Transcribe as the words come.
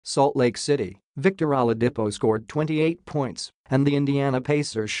Salt Lake City, Victor Oladipo scored 28 points, and the Indiana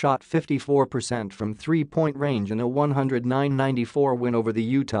Pacers shot 54% from three-point range in a 109-94 win over the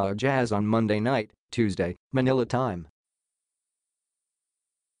Utah Jazz on Monday night, Tuesday, Manila time.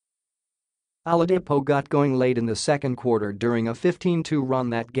 Oladipo got going late in the second quarter during a 15-2 run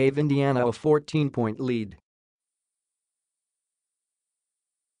that gave Indiana a 14-point lead.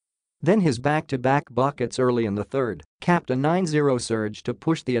 Then his back-to-back buckets early in the third capped a 9-0 surge to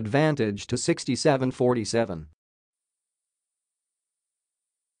push the advantage to 67-47.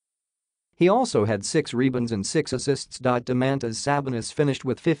 He also had 6 rebounds and 6 assists. Domantas Sabonis finished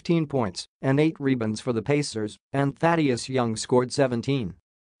with 15 points and 8 rebounds for the Pacers, and Thaddeus Young scored 17.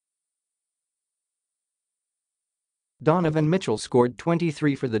 Donovan Mitchell scored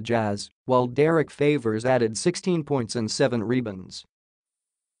 23 for the Jazz, while Derrick Favors added 16 points and 7 rebounds.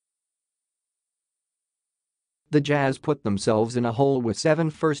 The Jazz put themselves in a hole with 7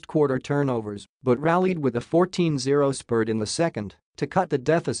 first-quarter turnovers, but rallied with a 14-0 spurt in the second to cut the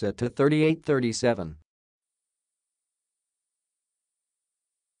deficit to 38-37.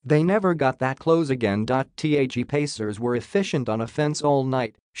 They never got that close again. The Pacers were efficient on offense all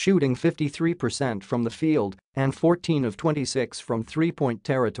night, shooting 53% from the field and 14 of 26 from three-point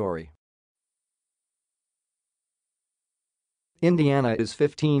territory. Indiana is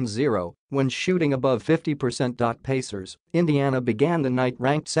 15-0 when shooting above 50%. Pacers, Indiana began the night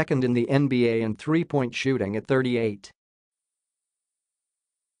ranked second in the NBA in three-point shooting at 38.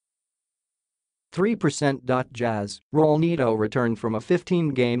 3%. Jazz, Raul Neto returned from a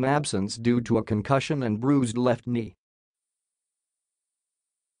 15-game absence due to a concussion and bruised left knee.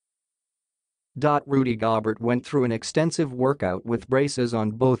 Rudy Gobert went through an extensive workout with braces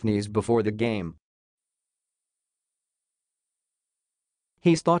on both knees before the game.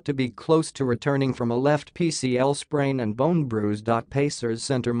 He's thought to be close to returning from a left PCL sprain and bone bruise. Pacers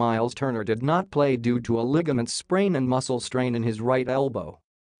center Myles Turner did not play due to a ligament sprain and muscle strain in his right elbow.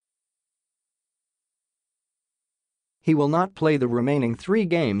 He will not play the remaining 3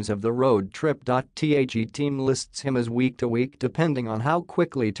 games of the road trip. The team lists him as week to week depending on how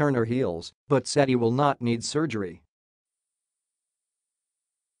quickly Turner heals, but said he will not need surgery.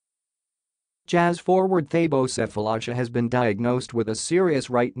 Jazz forward Thabo Sefolosha has been diagnosed with a serious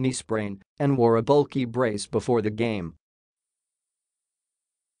right knee sprain and wore a bulky brace before the game.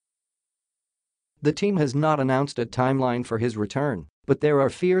 The team has not announced a timeline for his return, but there are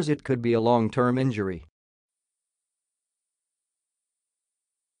fears it could be a long-term injury.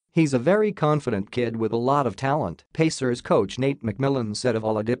 He's a very confident kid with a lot of talent, Pacers coach Nate McMillan said of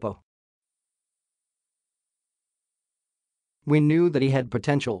Oladipo. We knew that he had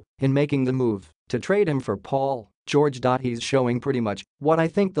potential in making the move to trade him for Paul George. He's showing pretty much what I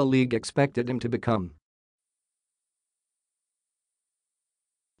think the league expected him to become.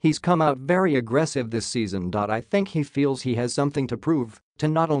 He's come out very aggressive this season. I think he feels he has something to prove to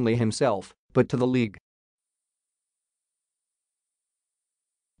not only himself but to the league.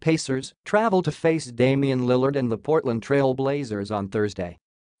 Pacers travel to face Damian Lillard and the Portland Trail Blazers on Thursday.